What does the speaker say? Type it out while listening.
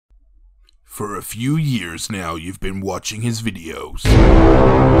For a few years now, you've been watching his videos.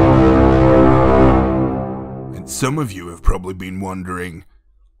 And some of you have probably been wondering,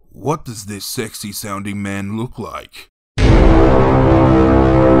 what does this sexy sounding man look like?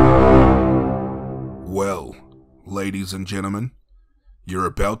 Well, ladies and gentlemen, you're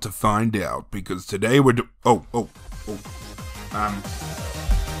about to find out, because today we're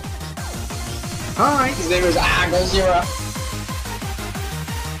Hi, his name is ArghGodzirra.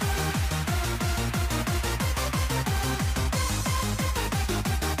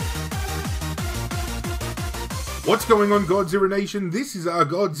 What's going on, Godzirra Nation? This is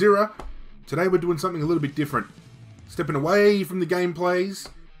ArghGodzirra. Today we're doing something a little bit different. Stepping away from the gameplays,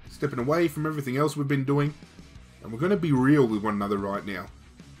 stepping away from everything else we've been doing, and we're going to be real with one another right now.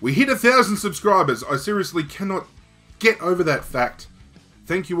 We hit 1,000 subscribers. I seriously cannot get over that fact.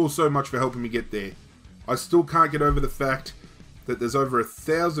 Thank you all so much for helping me get there. I still can't get over the fact that there's over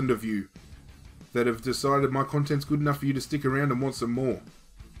 1,000 of you that have decided my content's good enough for you to stick around and want some more.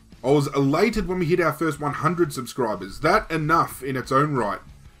 I was elated when we hit our first 100 subscribers. That enough in its own right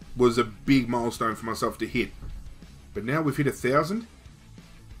was a big milestone for myself to hit. But now we've hit 1,000?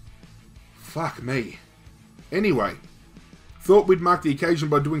 Fuck me. Anyway, thought we'd mark the occasion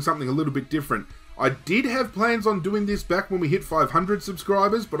by doing something a little bit different. I did have plans on doing this back when we hit 500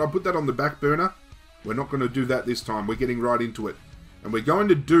 subscribers, but I put that on the back burner. We're not going to do that this time. We're getting right into it. And we're going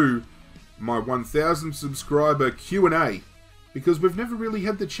to do my 1,000 subscriber Q&A. Because we've never really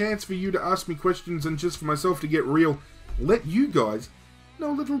had the chance for you to ask me questions, and just for myself to get real, let you guys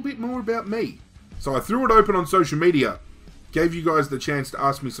know a little bit more about me. So I threw it open on social media, gave you guys the chance to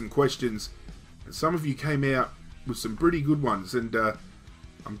ask me some questions, and some of you came out with some pretty good ones, and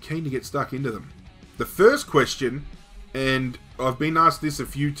I'm keen to get stuck into them. The first question, and I've been asked this a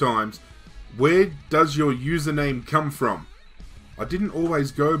few times, where does your username come from? I didn't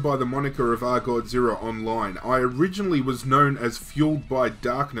always go by the moniker of ArghGodzirra online. I originally was known as Fueled by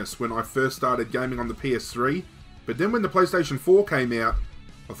Darkness when I first started gaming on the PS3, but then when the PlayStation 4 came out,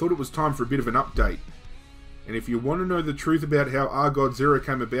 I thought it was time for a bit of an update. And if you want to know the truth about how ArghGodzirra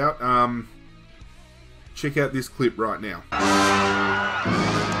came about, check out this clip right now.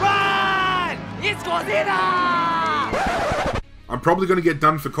 Run! It's Godzilla! I'm probably going to get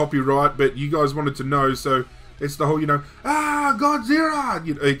done for copyright, but you guys wanted to know, so it's the whole,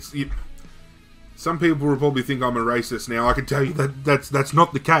 Godzirra! Some people will probably think I'm a racist now. I can tell you that that's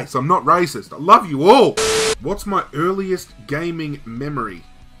not the case. I'm not racist. I love you all. What's my earliest gaming memory?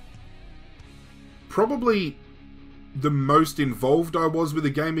 Probably the most involved I was with a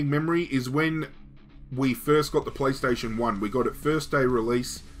gaming memory is when we first got the PlayStation 1. We got it first day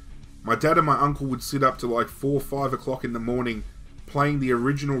release. My dad and my uncle would sit up to like 4 or 5 o'clock in the morning playing the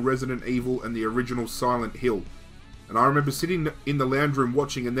original Resident Evil and the original Silent Hill. And I remember sitting in the lounge room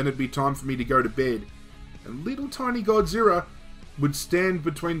watching, and then it'd be time for me to go to bed. And little tiny Godzirra would stand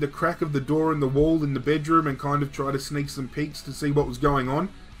between the crack of the door and the wall in the bedroom and kind of try to sneak some peeks to see what was going on.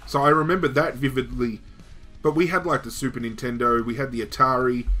 So I remember that vividly. But we had like the Super Nintendo, we had the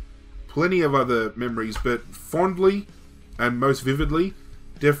Atari, plenty of other memories, but fondly and most vividly,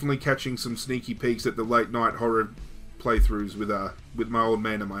 definitely catching some sneaky peeks at the late night horror playthroughs with my old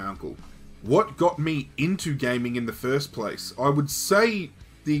man and my uncle. What got me into gaming in the first place? I would say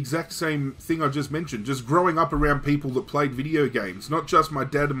the exact same thing I just mentioned. Just growing up around people that played video games. Not just my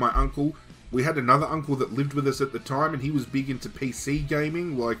dad and my uncle. We had another uncle that lived with us at the time, and he was big into PC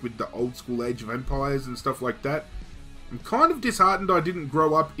gaming, like with the old school Age of Empires and stuff like that. I'm kind of disheartened I didn't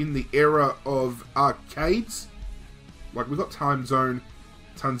grow up in the era of arcades. Like, we got Time Zone,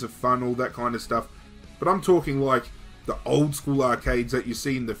 tons of fun, all that kind of stuff. But I'm talking like the old school arcades that you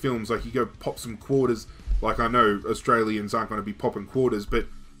see in the films, like you go pop some quarters. Like, I know Australians aren't going to be popping quarters, but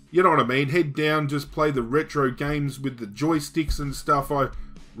you know what I mean. Head down, just play the retro games with the joysticks and stuff. I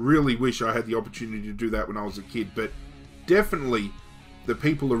really wish I had the opportunity to do that when I was a kid, but definitely the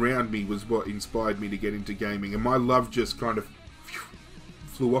people around me was what inspired me to get into gaming, and my love just kind of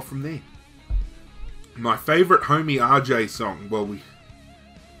flew off from there. My favourite Homie RJ song, well, we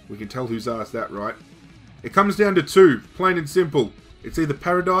can tell who's asked that, right? It comes down to two, plain and simple. It's either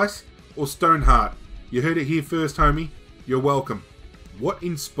Paradise or Stoneheart. You heard it here first, homie. You're welcome. What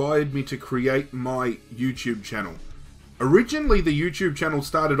inspired me to create my YouTube channel? Originally, the YouTube channel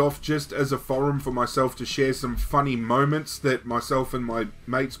started off just as a forum for myself to share some funny moments that myself and my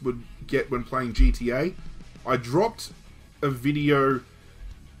mates would get when playing GTA. I dropped a video.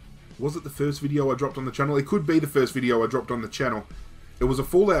 Was it the first video I dropped on the channel? It could be the first video I dropped on the channel. It was a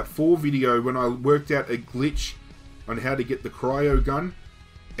Fallout 4 video when I worked out a glitch on how to get the cryo gun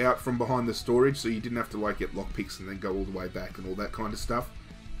out from behind the storage, so you didn't have to like get lockpicks and then go all the way back and all that kind of stuff.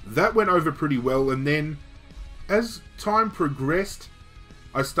 That went over pretty well, and then as time progressed,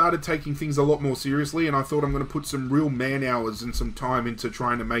 I started taking things a lot more seriously, and I thought I'm going to put some real man hours and some time into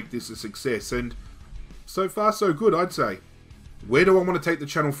trying to make this a success, and so far so good, I'd say. Where do I want to take the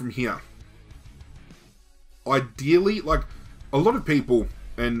channel from here? Ideally, like, a lot of people,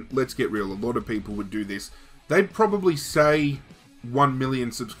 and let's get real, a lot of people would do this, they'd probably say 1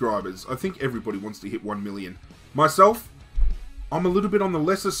 million subscribers. I think everybody wants to hit 1 million. Myself, I'm a little bit on the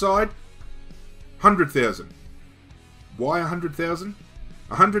lesser side. 100,000. Why 100,000?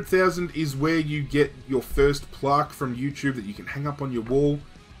 100,000 is where you get your first plaque from YouTube that you can hang up on your wall.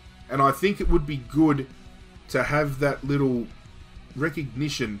 And I think it would be good to have that little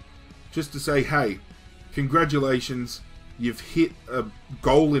recognition just to say, hey, congratulations, you've hit a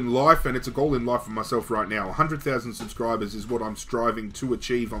goal in life, and it's a goal in life for myself right now. 100,000 subscribers is what I'm striving to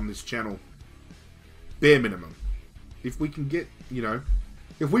achieve on this channel. Bare minimum. If we can get, you know,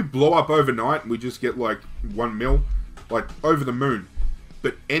 if we blow up overnight and we just get like 1 mil, like over the moon.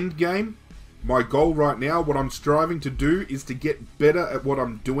 But end game, my goal right now, what I'm striving to do is to get better at what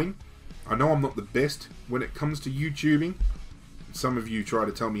I'm doing. I know I'm not the best when it comes to YouTubing. Some of you try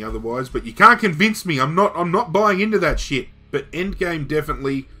to tell me otherwise, but you can't convince me. I'm not buying into that shit. But end game,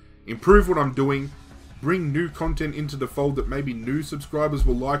 definitely improve what I'm doing, bring new content into the fold that maybe new subscribers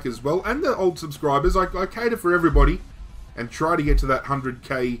will like as well, and the old subscribers. I cater for everybody, and try to get to that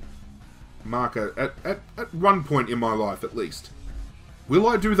 100k marker at one point in my life at least. Will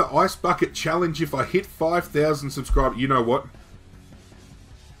I do the Ice Bucket Challenge if I hit 5,000 subscribers? You know what?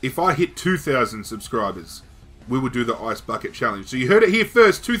 If I hit 2,000 subscribers, we will do the Ice Bucket Challenge. So you heard it here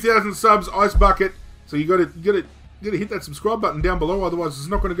first. 2,000 subs, Ice Bucket. So you gotta hit that subscribe button down below, otherwise it's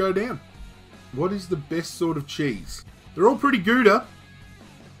not gonna go down. What is the best sort of cheese? They're all pretty Gouda,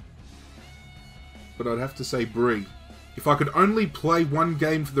 but I'd have to say Brie. If I could only play one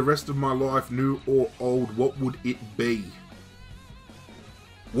game for the rest of my life, new or old, what would it be?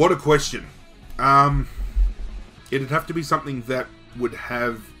 What a question. It'd have to be something that would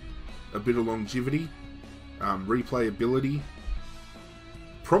have a bit of longevity, replayability.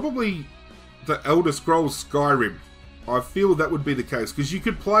 Probably the Elder Scrolls Skyrim. I feel that would be the case, because you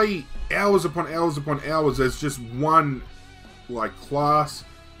could play hours upon hours upon hours as just one, like, class,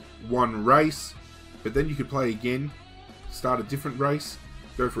 one race, but then you could play again, start a different race,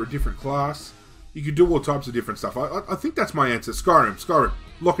 go for a different class. You could do all types of different stuff. I think that's my answer. Skyrim.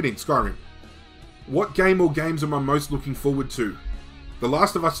 Lock it in, Skyrim. What game or games am I most looking forward to? The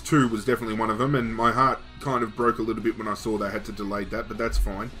Last of Us 2 was definitely one of them, and my heart kind of broke a little bit when I saw they had to delay that, but that's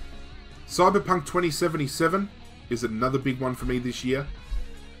fine. Cyberpunk 2077 is another big one for me this year.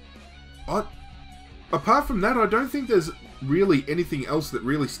 Apart from that, I don't think there's really anything else that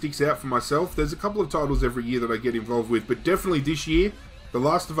really sticks out for myself. There's a couple of titles every year that I get involved with, but definitely this year, The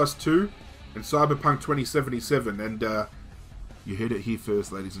Last of Us 2 and Cyberpunk 2077, and you heard it here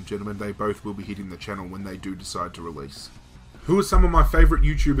first, ladies and gentlemen, they both will be hitting the channel when they do decide to release. Who are some of my favourite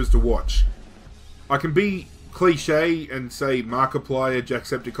YouTubers to watch? I can be cliche and say Markiplier,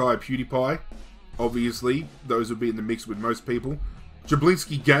 Jacksepticeye, PewDiePie. Obviously, those would be in the mix with most people.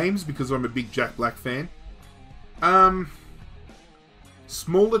 Jablinski Games, because I'm a big Jack Black fan.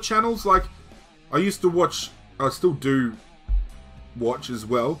 Smaller channels, like, I used to watch, I still do watch as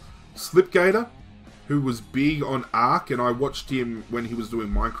well, Slipgator, who was big on Ark, and I watched him when he was doing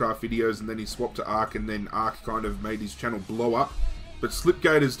Minecraft videos, and then he swapped to Ark, and then Ark kind of made his channel blow up. But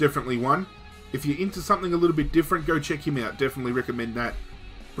Slipgator is definitely one. If you're into something a little bit different, go check him out. Definitely recommend that.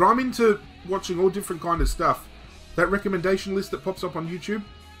 But I'm into watching all different kind of stuff. That recommendation list that pops up on YouTube,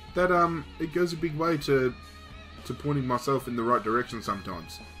 that it goes a big way to pointing myself in the right direction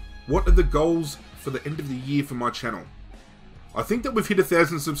sometimes. What are the goals for the end of the year for my channel? I think that we've hit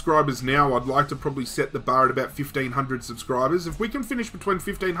 1,000 subscribers now. I'd like to probably set the bar at about 1,500 subscribers. If we can finish between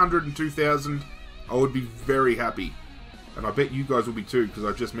 1,500 and 2,000, I would be very happy. And I bet you guys will be too, because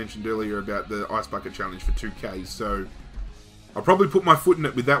I just mentioned earlier about the Ice Bucket Challenge for 2K, so I probably put my foot in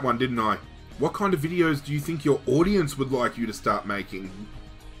it with that one, didn't I? What kind of videos do you think your audience would like you to start making?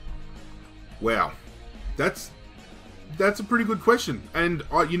 Wow. That's a pretty good question. And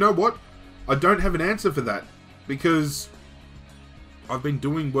you know what? I don't have an answer for that, because I've been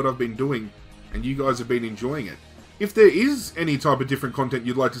doing what I've been doing, and you guys have been enjoying it. If there is any type of different content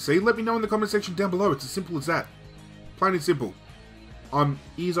you'd like to see, let me know in the comment section down below. It's as simple as that. Plain and simple. I'm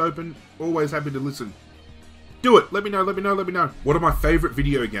ears open, always happy to listen. Do it! Let me know, let me know, let me know. What are my favourite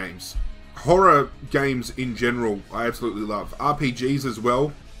video games? Horror games in general, I absolutely love. RPGs as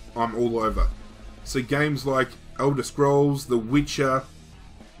well, I'm all over. So games like Elder Scrolls, The Witcher,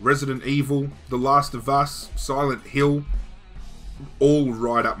 Resident Evil, The Last of Us, Silent Hill, all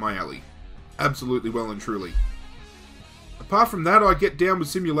right up my alley. Absolutely well and truly. Apart from that, I get down with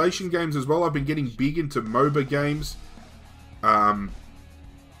simulation games as well. I've been getting big into MOBA games. I've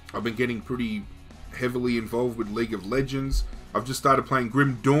been getting pretty heavily involved with League of Legends. I've just started playing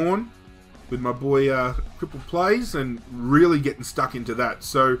Grim Dawn with my boy Cripple Plays and really getting stuck into that.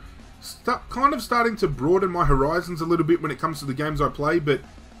 So, kind of starting to broaden my horizons a little bit when it comes to the games I play, but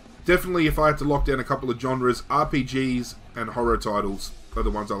definitely if I had to lock down a couple of genres, RPGs and horror titles are the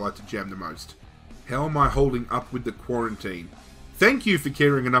ones I like to jam the most. How am I holding up with the quarantine? Thank you for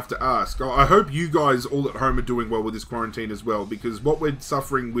caring enough to ask. I hope you guys all at home are doing well with this quarantine as well, because what we're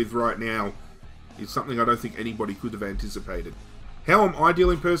suffering with right now is something I don't think anybody could have anticipated. How am I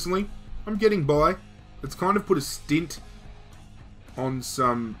dealing personally? I'm getting by. It's kind of put a stint on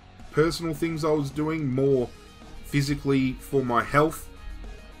some personal things I was doing, more physically for my health.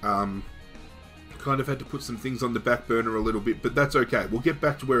 Kind of had to put some things on the back burner a little bit, but that's okay. We'll get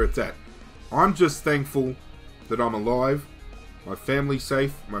back to where it's at. I'm just thankful that I'm alive, my family's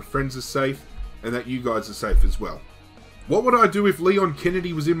safe, my friends are safe, and that you guys are safe as well. What would I do if Leon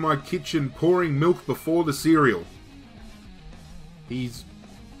Kennedy was in my kitchen pouring milk before the cereal? He's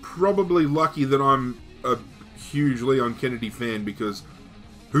probably lucky that I'm a huge Leon Kennedy fan, because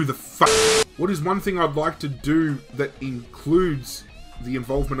who the fuck? What is one thing I'd like to do that includes the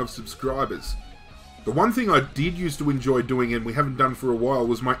involvement of subscribers? The one thing I did used to enjoy doing, and we haven't done for a while,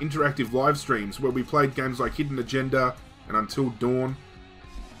 was my interactive live streams, where we played games like Hidden Agenda and Until Dawn,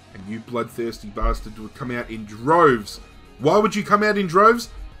 and you bloodthirsty bastard would come out in droves. Why would you come out in droves?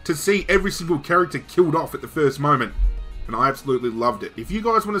 To see every single character killed off at the first moment. And I absolutely loved it. If you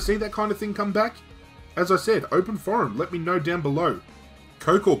guys want to see that kind of thing come back, as I said, open forum, let me know down below.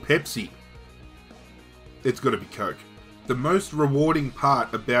 Coke or Pepsi? It's got to be Coke. The most rewarding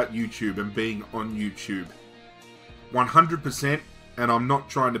part about YouTube and being on YouTube, 100%, and I'm not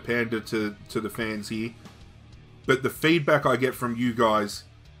trying to pander to the fans here, but the feedback I get from you guys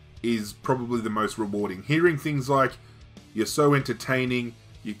is probably the most rewarding. Hearing things like, you're so entertaining,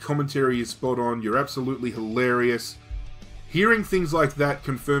 your commentary is spot on, you're absolutely hilarious. Hearing things like that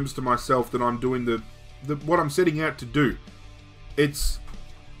confirms to myself that I'm doing what I'm setting out to do. It's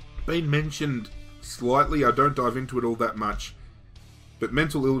been mentioned slightly, I don't dive into it all that much, but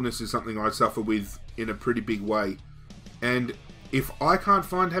mental illness is something I suffer with in a pretty big way. And if I can't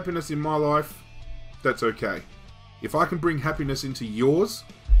find happiness in my life, that's okay. If I can bring happiness into yours,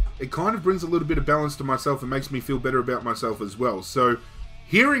 it kind of brings a little bit of balance to myself and makes me feel better about myself as well. So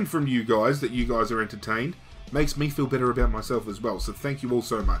hearing from you guys that you guys are entertained makes me feel better about myself as well. So thank you all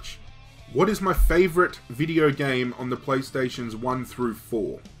so much. What is my favourite video game on the PlayStations 1 through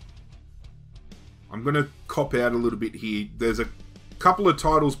 4? I'm going to cop out a little bit here. There's a couple of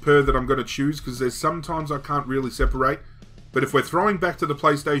titles per that I'm going to choose, because there's sometimes I can't really separate. But if we're throwing back to the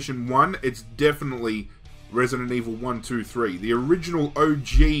PlayStation 1, it's definitely Resident Evil 1, 2, 3. The original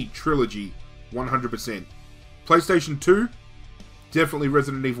OG trilogy, 100%. PlayStation 2, definitely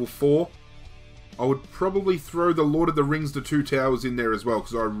Resident Evil 4. I would probably throw the Lord of the Rings The Two Towers in there as well,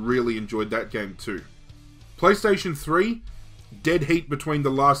 because I really enjoyed that game too. PlayStation 3, dead heat between The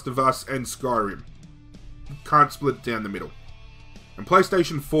Last of Us and Skyrim. Can't split it down the middle. And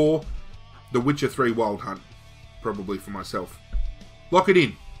PlayStation 4, The Witcher 3 Wild Hunt. Probably for myself. Lock it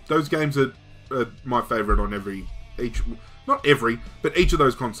in. Those games are my favourite on not every, but each of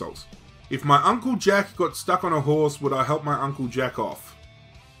those consoles. If my Uncle Jack got stuck on a horse, would I help my Uncle Jack off?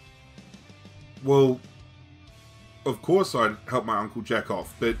 Well, of course I'd help my Uncle Jack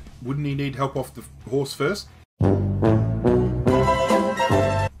off, but wouldn't he need help off the horse first?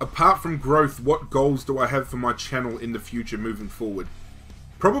 Apart from growth, what goals do I have for my channel in the future moving forward?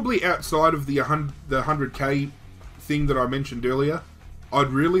 Probably outside of the 100k thing that I mentioned earlier, I'd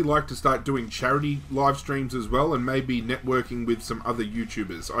really like to start doing charity live streams as well, and maybe networking with some other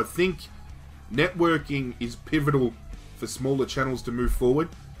YouTubers. I think networking is pivotal for smaller channels to move forward.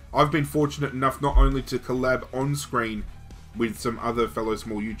 I've been fortunate enough not only to collab on screen with some other fellow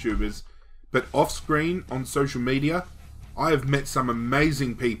small YouTubers, but off screen on social media. I have met some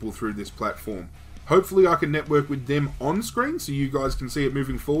amazing people through this platform. Hopefully I can network with them on screen so you guys can see it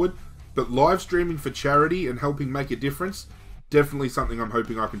moving forward, but live streaming for charity and helping make a difference, definitely something I'm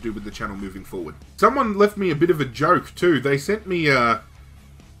hoping I can do with the channel moving forward. Someone left me a bit of a joke too. They sent me,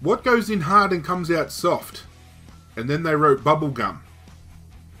 what goes in hard and comes out soft? And then they wrote bubblegum.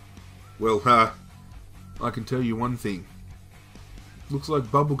 Well, I can tell you one thing. Looks like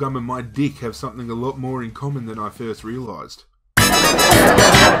bubblegum and my dick have something a lot more in common than I first realised.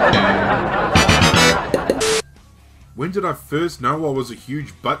 When did I first know I was a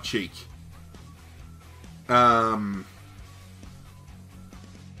huge butt cheek?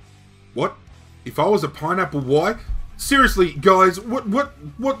 What? If I was a pineapple, why? Seriously, guys, what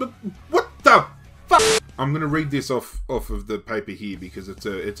the fuck? I'm gonna read this off of the paper here because it's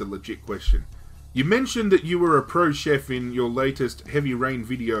a legit question. You mentioned that you were a pro chef in your latest Heavy Rain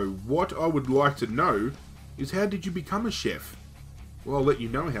video. What I would like to know is, how did you become a chef? Well, I'll let you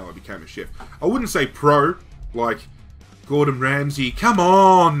know how I became a chef. I wouldn't say pro, like Gordon Ramsay. Come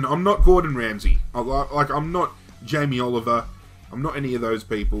on! I'm not Gordon Ramsay. I'm not Jamie Oliver. I'm not any of those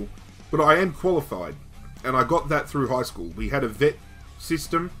people. But I am qualified. And I got that through high school. We had a vet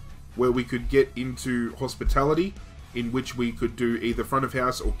system where we could get into hospitality, in which we could do either front of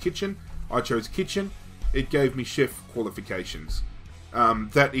house or kitchen. I chose kitchen. It gave me chef qualifications.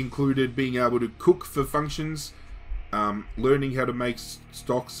 That included being able to cook for functions, learning how to make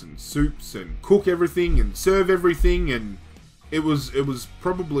stocks and soups and cook everything and serve everything, and it was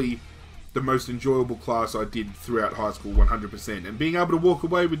probably the most enjoyable class I did throughout high school, 100%. And being able to walk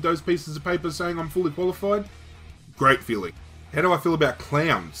away with those pieces of paper saying I'm fully qualified, great feeling. How do I feel about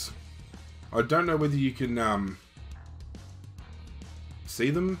clowns? I don't know whether you can see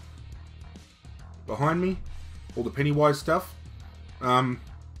them behind me, all the Pennywise stuff. I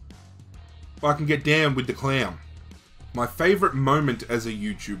can get down with the clown. My favourite moment as a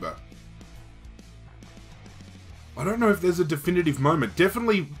YouTuber. I don't know if there's a definitive moment.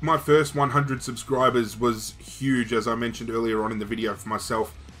 Definitely my first 100 subscribers was huge, as I mentioned earlier on in the video for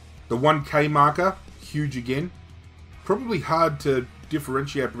myself. The 1K marker, huge again. Probably hard to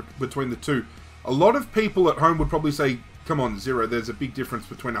differentiate between the two. A lot of people at home would probably say, come on, Zero, there's a big difference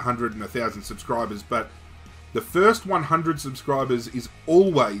between 100 and 1,000 subscribers, but the first 100 subscribers is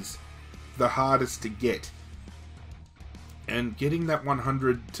always the hardest to get. And getting that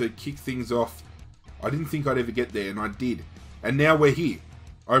 100 to kick things off, I didn't think I'd ever get there, and I did. And now we're here,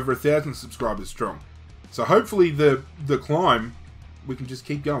 over 1,000 subscribers strong. So hopefully the climb, we can just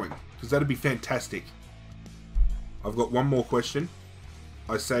keep going, because that'd be fantastic. I've got one more question.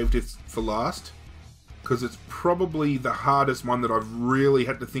 I saved it for last, because it's probably the hardest one that I've really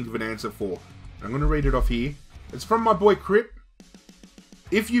had to think of an answer for. I'm going to read it off here. It's from my boy Crip.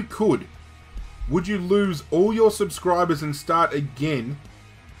 If you could, would you lose all your subscribers and start again,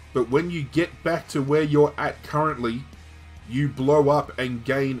 but when you get back to where you're at currently, you blow up and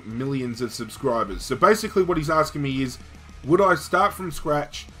gain millions of subscribers? So basically what he's asking me is, would I start from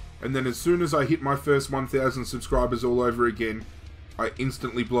scratch, and then as soon as I hit my first 1,000 subscribers all over again, I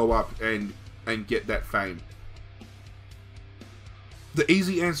instantly blow up and get that fame? The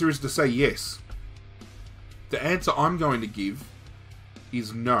easy answer is to say yes. The answer I'm going to give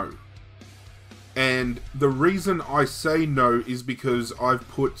is no. And the reason I say no is because I've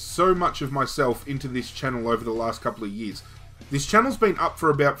put so much of myself into this channel over the last couple of years. This channel's been up for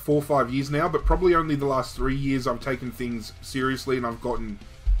about 4 or 5 years now, but probably only the last 3 years I've taken things seriously and I've gotten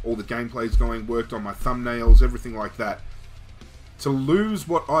all the gameplays going, worked on my thumbnails, everything like that. To lose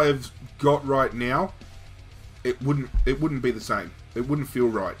what I've got right now, it wouldn't be the same. It wouldn't feel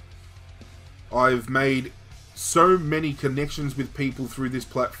right. I've made so many connections with people through this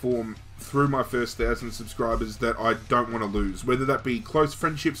platform, through my first 1,000 subscribers, that I don't want to lose. Whether that be close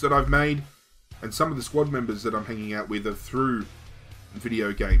friendships that I've made, and some of the squad members that I'm hanging out with are through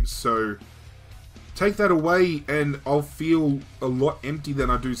video games. So take that away and I'll feel a lot empty than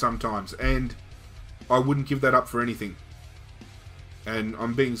I do sometimes, and I wouldn't give that up for anything. And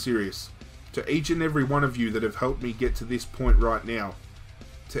I'm being serious. To each and every one of you that have helped me get to this point right now,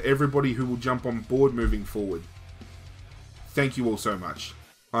 to everybody who will jump on board moving forward, thank you all so much.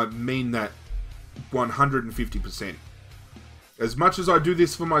 I mean that 150%. As much as I do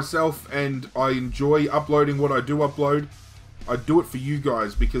this for myself and I enjoy uploading what I do upload, I do it for you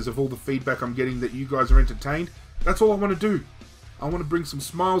guys because of all the feedback I'm getting that you guys are entertained. That's all I want to do. I want to bring some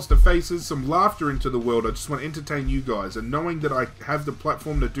smiles to faces, some laughter into the world. I just want to entertain you guys. And knowing that I have the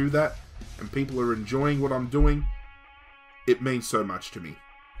platform to do that and people are enjoying what I'm doing, it means so much to me.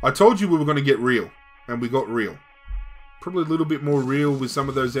 I told you we were going to get real, and we got real. Probably a little bit more real with some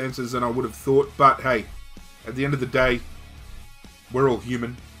of those answers than I would have thought, but hey, at the end of the day, we're all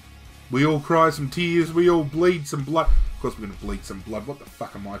human. We all cry some tears, we all bleed some blood. Of course we're going to bleed some blood, what the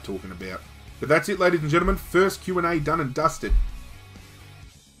fuck am I talking about? But that's it, ladies and gentlemen, first Q&A done and dusted.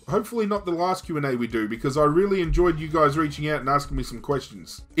 Hopefully not the last Q&A we do, because I really enjoyed you guys reaching out and asking me some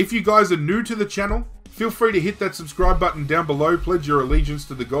questions. If you guys are new to the channel, feel free to hit that subscribe button down below, pledge your allegiance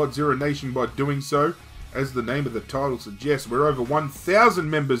to the Godzirra Nation by doing so. As the name of the title suggests, we're over 1,000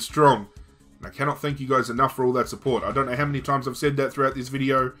 members strong. And I cannot thank you guys enough for all that support. I don't know how many times I've said that throughout this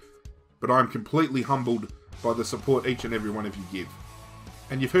video, but I'm completely humbled by the support each and every one of you give.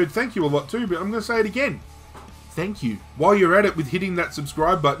 And you've heard thank you a lot too, but I'm going to say it again. thank you. While you're at it with hitting that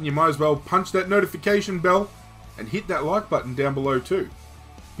subscribe button, you might as well punch that notification bell and hit that like button down below too.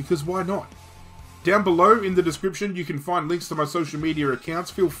 Because why not? Down below in the description you can find links to my social media accounts.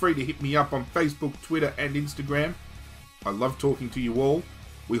 Feel free to hit me up on Facebook, Twitter and Instagram. I love talking to you all.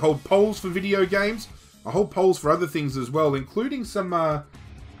 We hold polls for video games. I hold polls for other things as well, including some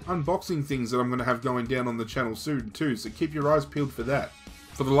unboxing things that I'm going to have going down on the channel soon too, so keep your eyes peeled for that.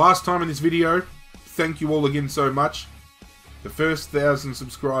 For the last time in this video, thank you all again so much. The first 1,000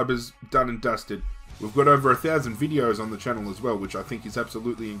 subscribers done and dusted. We've got over 1,000 videos on the channel as well, which I think is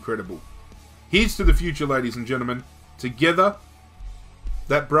absolutely incredible. Here's to the future, ladies and gentlemen. Together,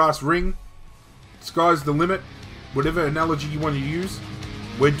 that brass ring, sky's the limit, whatever analogy you want to use,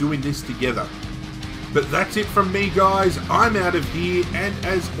 we're doing this together. But that's it from me, guys. I'm out of here, and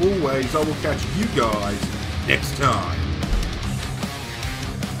as always, I will catch you guys next time.